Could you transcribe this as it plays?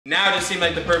Now just seemed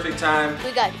like the perfect time.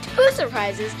 We got 2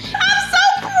 surprises. I'm so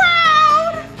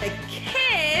proud! The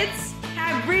kids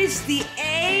have reached the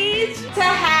age to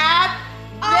have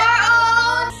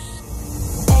our own.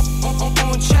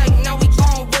 On track, now we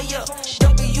gon' way up.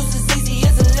 Double use as easy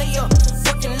as a layup.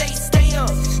 Working late, stay up,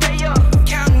 stay up.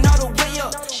 Counting all the way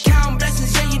up. Counting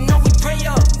blessings, yeah, you know we pray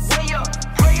up, way up,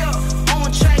 pray up.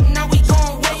 On track, now we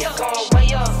gon' way up, way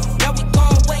up. Now we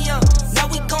gon' way up, now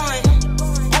we going.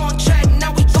 On track,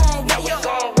 now we gon' way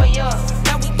up, way up.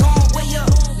 Now we gon' way up,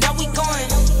 now we going.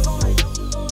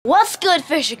 What's good,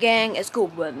 Fisher Gang? It's cool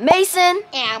with Mason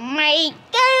and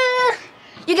MICAH.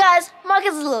 You guys,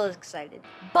 Marcus is a little excited,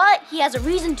 but he has a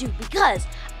reason to, because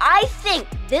I think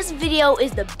this video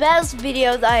is the best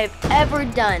video that I have ever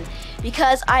done,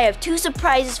 because I have 2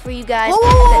 surprises for you guys.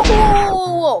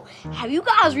 Whoa. Have you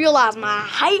guys realized my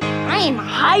height? I am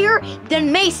higher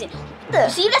than Mason. You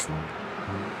see this?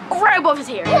 Right above his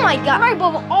hair. Oh my god. Right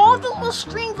above all the little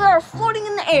strings that are floating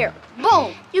in the air.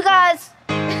 Boom. You guys,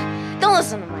 don't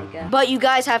listen to Micah, but you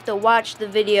guys have to watch the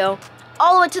video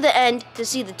all the way to the end to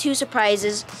see the 2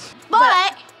 surprises.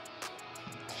 But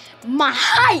my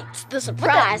height's the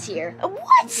surprise here.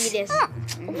 What? See this?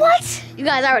 What? You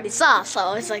guys already saw,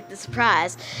 so it's like the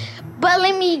surprise. But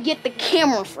let me get the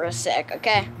camera for a sec,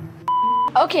 okay?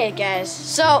 Okay, guys,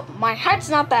 so my height's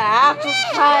not the actual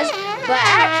surprise, but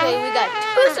actually we got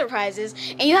 2 surprises,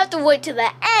 and you have to wait to the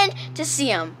end to see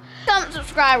them. Come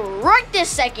subscribe right this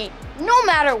second, no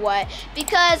matter what,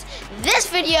 because this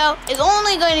video is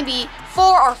only going to be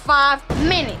 4 or 5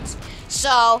 minutes.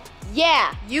 So,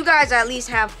 yeah. You guys at least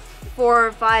have 4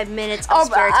 or 5 minutes of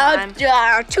spare time.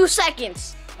 2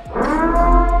 seconds.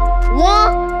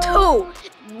 1, 2.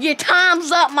 Your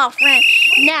time's up, my friend.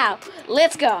 Now,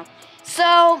 let's go.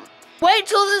 So, wait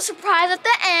till the surprise at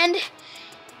the end.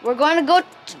 We're going to go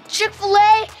to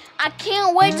Chick-fil-A. I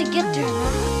can't wait to get their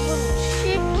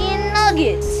chicken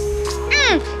nuggets.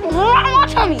 My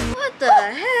tummy. What the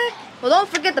heck? Well, don't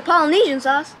forget the Polynesian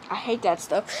sauce. I hate that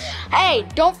stuff. Hey,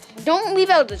 don't leave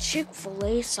out the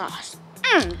Chick-fil-A sauce.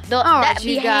 All right, that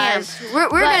be you guys. ham.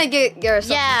 We're gonna get ourselves.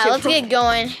 Yeah, let's get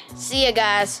going. See ya,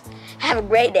 guys. Have a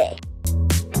great day.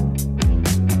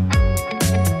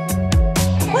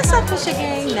 What's up, Fisher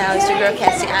Gang? Now it's your girl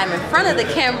Cassie. I'm in front of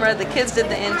the camera. The kids did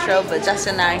the intro, but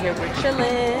Justin and I are here. We're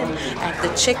chilling at the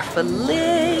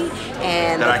Chick-fil-A,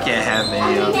 and That I can't have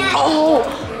any of.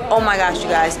 oh my gosh, you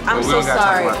guys! I'm so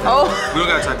sorry. We don't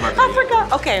gotta talk about that. I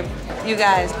forgot. Okay, you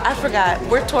guys, I forgot.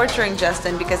 We're torturing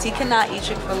Justin because he cannot eat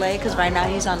Chick-fil-A because right now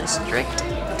he's on a strict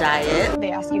diet.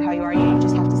 They ask you how you are, you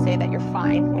just have to say that you're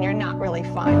fine when you're not really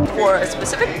fine. For a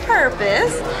specific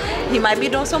purpose. He might be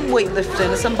doing some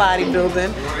weightlifting or some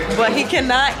bodybuilding, but he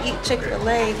cannot eat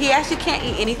Chick-fil-A. He actually can't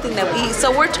eat anything that we eat,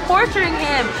 so we're torturing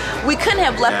him. We couldn't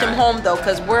have left him home though,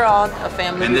 because we're all a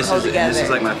family. And this together. is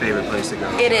like my favorite place to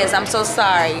go. It is. I'm so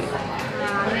sorry.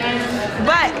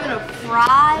 But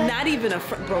Fry? not even a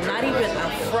bro, not even a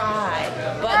fry.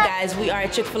 But guys, we are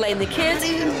at Chick-fil-A, and the kids,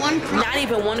 Not even 1 crumb. not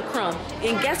even 1 crumb.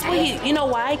 And guess what? You know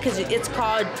why? Because it's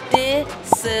called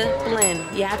discipline.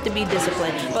 You have to be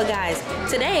disciplined. But guys,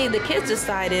 today the kids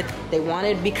decided they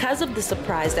wanted, because of the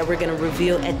surprise that we're gonna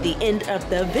reveal at the end of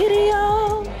the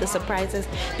video, the surprises.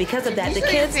 Because of that, Did the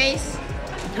you see your kids. face?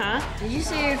 Huh? Did you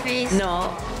see your face?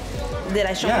 No. Did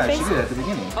I show my Yeah, face? she did at the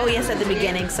beginning. Oh yes, at the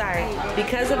beginning, sorry.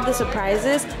 Because of the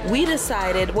surprises, we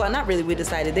decided, well not really we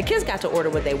decided, the kids got to order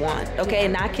what they want, okay?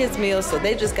 Not kids meals, so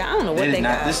they just got, I don't know what they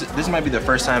got. This might be the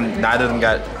first time neither of them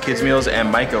got kids meals,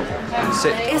 and Micah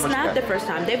sit. It's not the first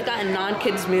time. They've gotten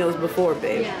non-kids meals before,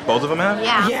 babe. Both of them have?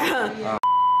 Yeah. Yeah.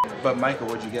 But Micah,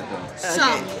 what'd you get though? So,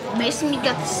 Mason, you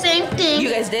got the same thing. You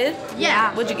guys did?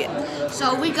 Yeah. What'd you get?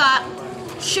 So we got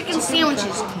chicken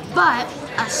sandwiches, but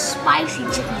a spicy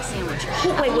chicken sandwich.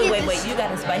 Wait. You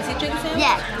got a spicy chicken sandwich?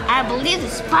 Yeah, I believe the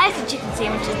spicy chicken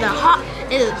sandwich is the hot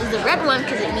is the red one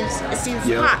because it means it seems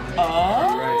hot.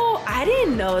 Oh, I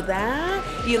didn't know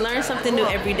that. You learn something new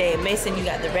every day. Mason, you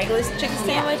got the regular chicken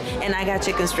sandwich, and I got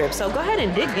chicken strips. So go ahead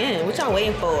and dig in. What y'all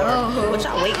waiting for? What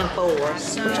y'all waiting for?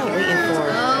 What y'all waiting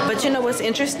for? But you know what's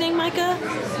interesting, Micah?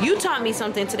 You taught me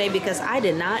something today because I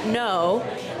did not know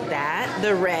that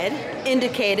the red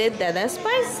indicated that that's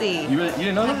spicy. You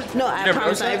didn't know that? No, I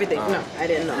promise on everything. No, I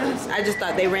didn't know this. I just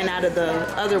thought they ran out of the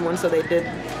other one, so they did,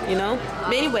 you know?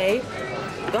 But anyway,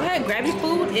 go ahead, grab your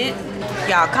food.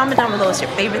 Y'all, comment down below what's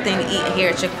your favorite thing to eat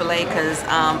here at Chick-fil-A, because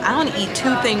I only eat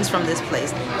 2 things from this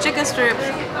place. Chicken strips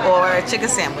or chicken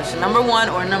sandwich. Number 1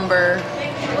 or number...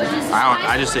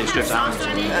 I just say strips. I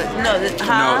don't No,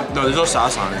 there's no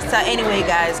sauce on it. So anyway,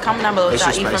 guys, comment down below what y'all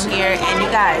eat from here. And you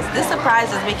guys, this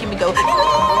surprise is making me go,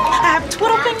 I have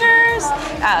twiddle fingers.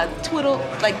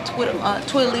 fingers,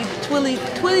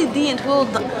 twiddly D and twiddle.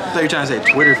 I thought you were trying to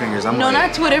say Twitter fingers. I'm No, like,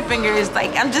 not Twitter fingers.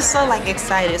 Like, I'm just so like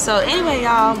excited. So anyway,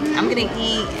 y'all, I'm gonna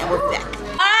eat and we're back.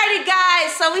 Alrighty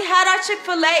guys, so we had our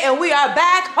Chick-fil-A and we are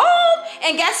back home.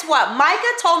 And guess what? Micah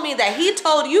told me that he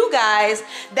told you guys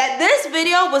that this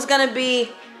video was gonna be,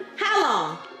 how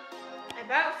long?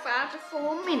 About 5 to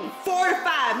 4 minutes. 4 to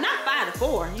 5, not 5 to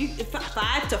 4.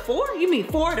 5 to 4? You mean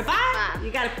 4 to 5? 5.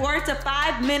 You got 4 to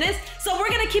 5 minutes. So we're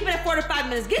gonna keep it at 4 to 5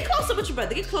 minutes. Get closer with your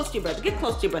brother. Get close to your brother. Get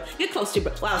close to your brother. Get close to your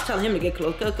brother. Well, I was telling him to get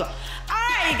close. Go. All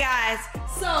right, guys.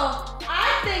 So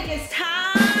I think it's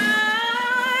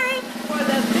time for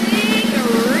the big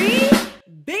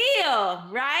reveal,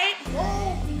 right?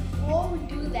 Oh, before we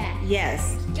do that,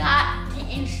 Yes. got to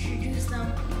introduce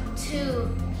them to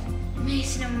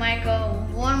Mason and Michael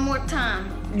one more time.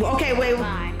 Okay, wait.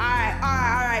 Bye.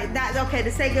 All right. That's okay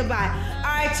to say goodbye. All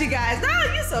right, you guys. No,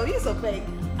 you so fake.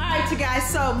 All right, you guys.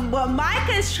 So what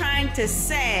Micah is trying to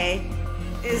say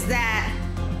is that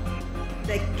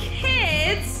the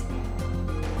kids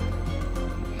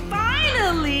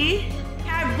finally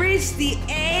have reached the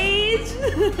age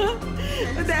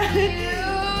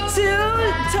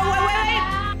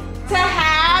to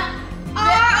have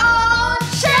our own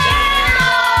channel.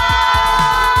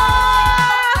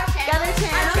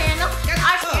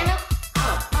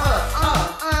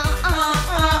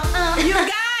 You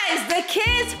guys, the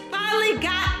kids finally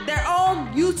got their own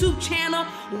YouTube channel.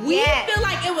 We feel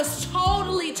like it was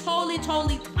totally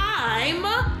time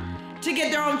to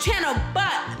get their own channel.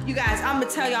 But you guys, I'm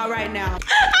gonna tell y'all right now,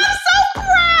 I'm so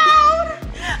proud.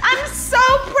 I'm so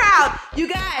proud. You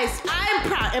guys, I'm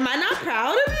proud. Am I not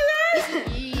proud of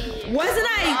you guys? Wasn't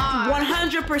I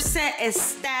 100%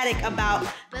 ecstatic about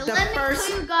But the let me first?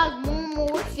 tell you guys one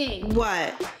more thing.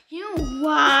 What? You know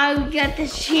why we got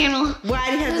this channel?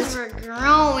 Why do you have Because this? we're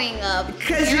growing up.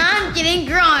 'Cause And you- I'm getting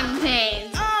growing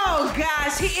pains. Oh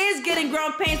gosh, he is getting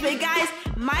growing pains. But guys,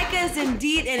 Micah is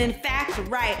indeed and in fact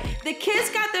right. The kids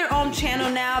got their own channel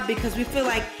now because we feel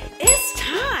like it's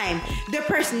time. Their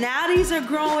personalities are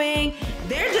growing.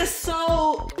 They're just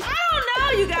so, I don't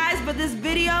know, you guys, but this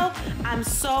video, I'm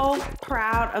so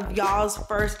proud of y'all's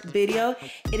first video.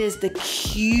 It is the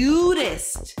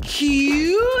cutest.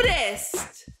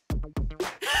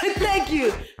 Thank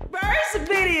you. First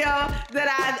video that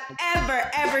I've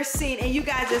ever seen, and you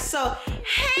guys are so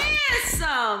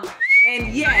handsome.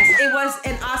 And yes, it was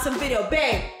an awesome video.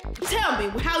 Babe, tell me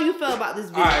how you feel about this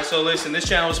video. all right, so listen, this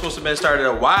channel was supposed to have been started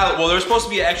a while. Well, there was supposed to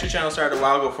be an extra channel started a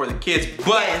while ago for the kids,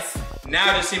 but Yes.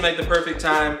 now it seemed like the perfect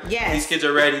time. Yes. These kids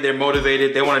are ready. They're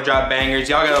motivated. They want to drop bangers.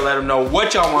 Y'all gotta let them know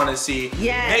what y'all want to see.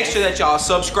 Yes. Make sure that y'all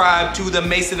subscribe to the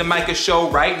Mason and Micah show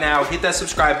right now. Hit that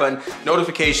subscribe button,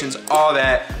 notifications, all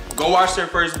that. Go watch their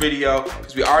first video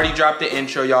because we already dropped the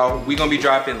intro, y'all. We gonna be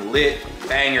dropping lit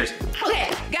bangers.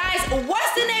 Okay, guys,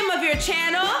 what's the name of your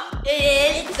channel?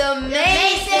 It's the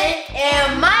Mason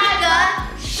and Micah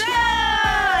Show!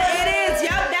 It is,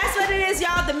 yup, that's what it is,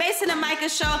 y'all. The Mason and Micah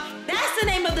Show. That's the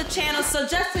name of the channel. So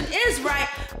Justin is right.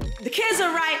 The kids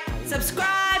are right.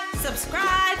 Subscribe.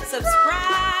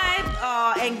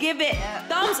 And give it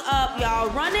thumbs up, y'all.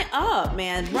 Run it up,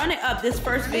 man. Run it up. This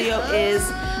first video is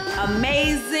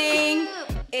amazing.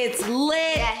 It's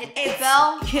lit. Yeah, hit the It's-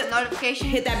 bell hit- notification.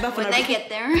 Hit that bell for when they notification.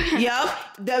 get there. Yup,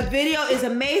 the video is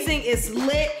amazing. It's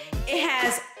lit. It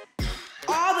has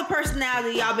all the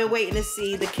personality y'all been waiting to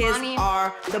see. The kids Funny.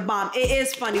 are the bomb. It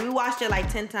is funny. We watched it like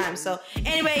 10 times. So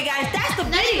anyway, guys, that's the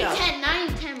Not video.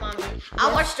 even 10, mommy.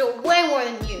 I watched it way more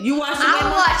than you. You watched it way I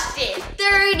more? watched it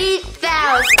 30,000.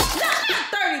 Not I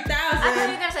thought you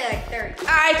 30,000. were gonna say like 30.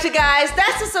 All right, you guys,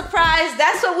 that's a surprise.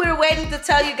 That's what we were waiting to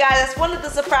tell you guys. That's one of the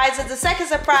surprises. The second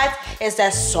surprise is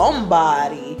that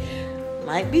somebody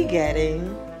might be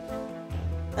getting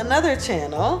another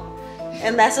channel.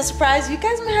 And that's a surprise. You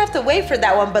guys may have to wait for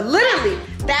that one, but literally,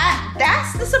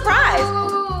 that's the surprise.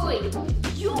 Wait,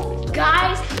 you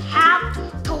guys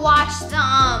have to watch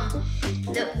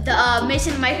the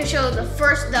Mason and Micah show, the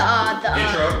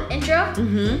intro.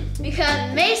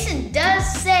 Because Mason does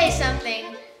say something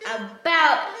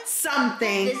about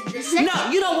Something. The second-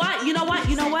 No, you know what?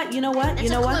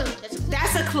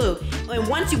 That's a clue. And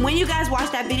when you guys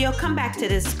watch that video, come back to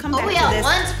this. Come back Oh to yeah, this.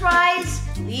 one surprise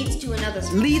leads to another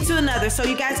surprise. Lead to another. So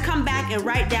you guys come back and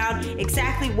write down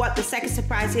exactly what the second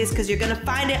surprise is because you're gonna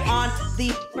find it on the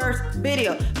first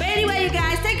video. But anyway, you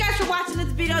guys, thank you guys for watching this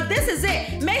video. This is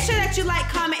it. Make sure that you like,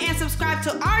 comment, and subscribe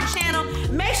to our channel.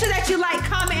 Make sure that you like,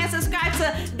 comment, and subscribe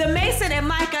to the Mason and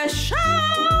Micah Show.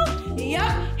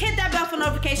 Yup. Hit that bell for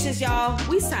notifications, y'all.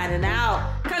 We signing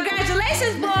out.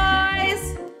 Congratulations,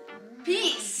 boys.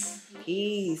 Peace.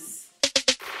 Peace.